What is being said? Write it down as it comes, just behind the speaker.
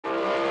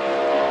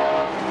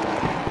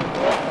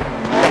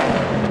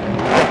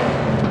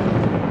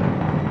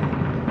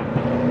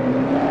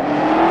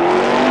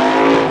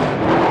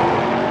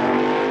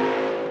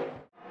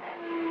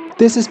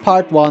This is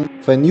part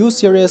 1 of a new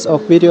series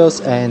of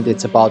videos and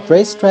it's about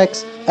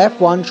racetracks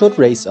F1 should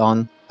race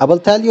on. I will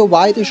tell you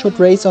why they should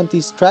race on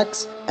these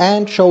tracks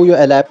and show you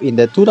a lap in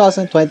the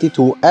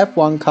 2022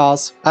 F1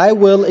 cars. I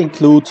will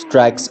include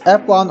tracks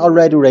F1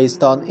 already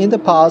raced on in the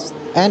past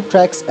and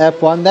tracks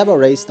F1 never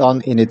raced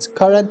on in its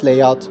current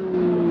layout.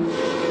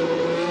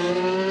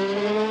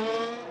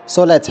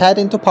 So let's head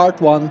into part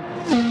 1.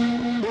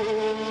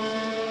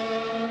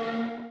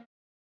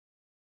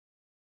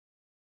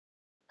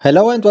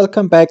 Hello and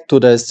welcome back to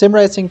the Sim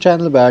Racing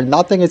channel where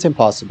nothing is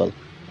impossible.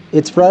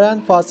 It's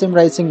Florian for Sim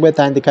Racing with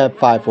Handicap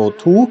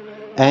 502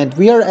 and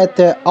we are at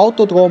the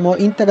Autodromo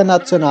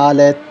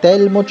Internazionale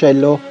del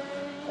Mugello.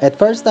 At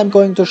first I'm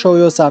going to show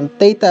you some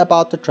data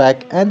about the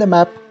track and the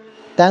map,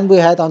 then we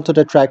head onto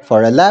the track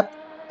for a lap,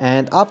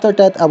 and after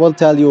that I will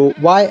tell you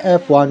why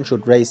F1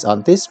 should race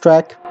on this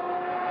track.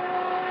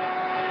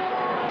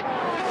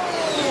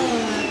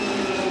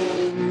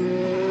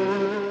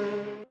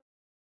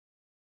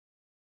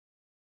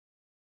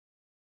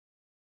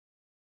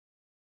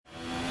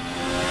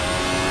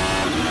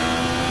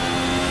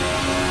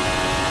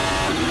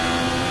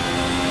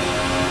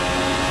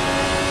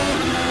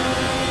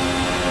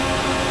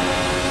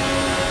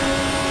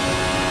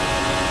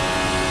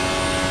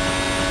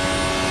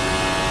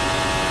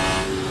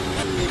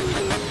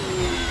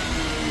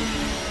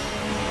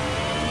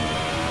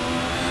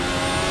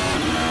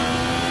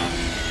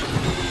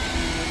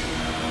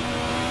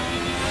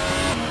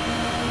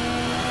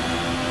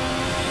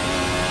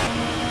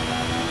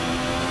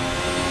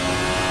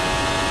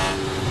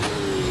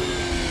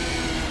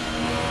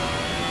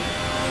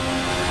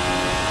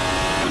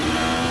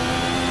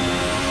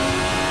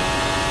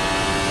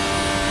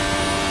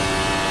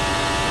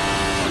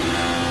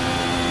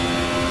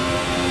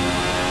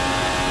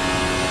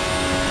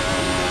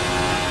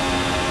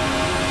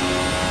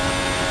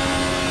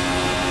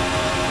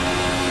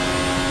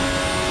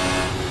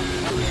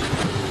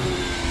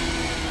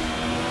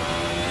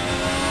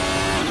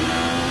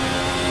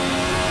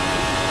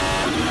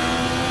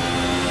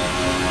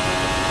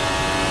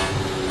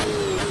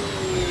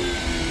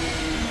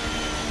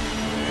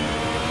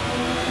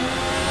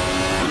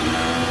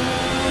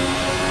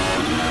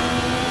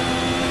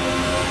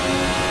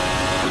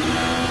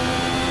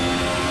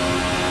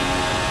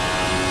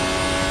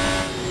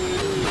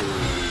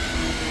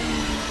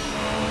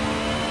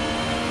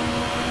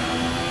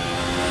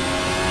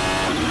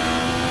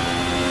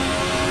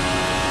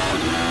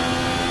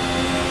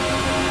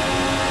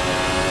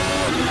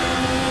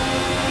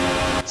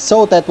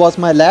 So that was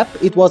my lap.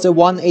 It was a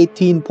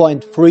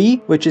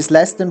 1:18.3, which is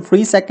less than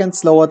 3 seconds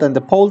slower than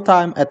the pole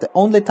time at the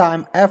only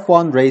time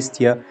F1 raced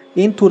here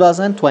in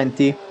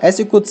 2020. As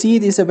you could see,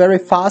 it is a very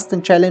fast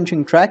and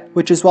challenging track,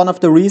 which is one of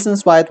the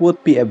reasons why it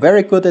would be a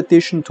very good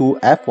addition to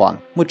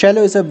F1.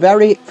 Mugello is a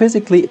very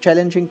physically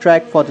challenging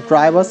track for the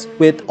drivers,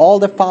 with all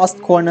the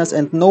fast corners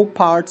and no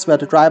parts where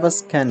the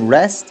drivers can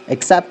rest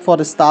except for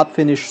the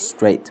start-finish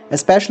straight.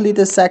 Especially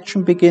the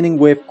section beginning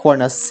with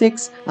corner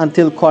 6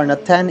 until corner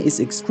 10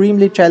 is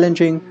extremely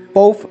challenging,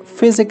 both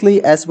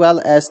physically as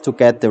well as to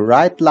get the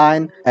right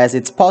line, as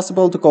it's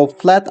possible to go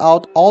flat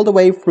out all the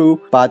way through,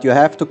 but you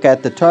have to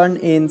get the turn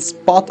in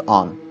spot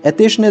on.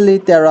 Additionally,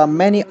 there are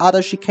many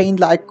other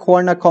chicane-like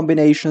corner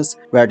combinations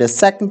where the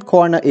second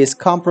corner is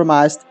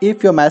compromised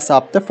if you mess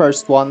up the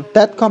first one.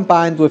 That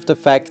combined with the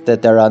fact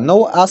that there are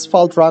no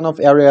asphalt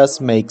runoff areas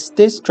makes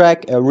this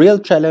track a real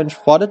challenge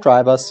for the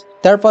drivers.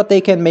 Therefore,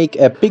 they can make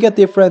a bigger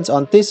difference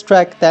on this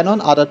track than on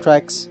other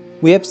tracks.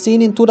 We have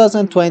seen in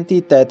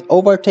 2020 that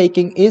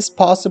overtaking is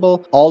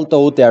possible,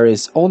 although there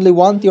is only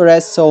one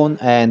DRS zone,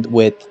 and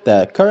with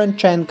the current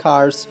gen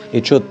cars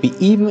it should be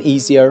even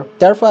easier.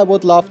 Therefore I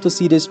would love to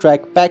see this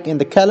track back in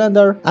the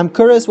calendar. I'm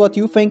curious what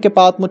you think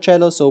about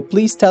Mugello, so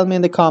please tell me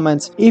in the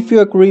comments if you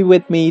agree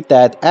with me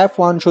that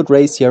F1 should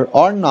race here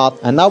or not.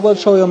 And now we'll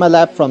show you my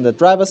lap from the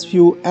driver's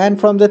view and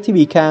from the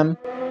TV cam.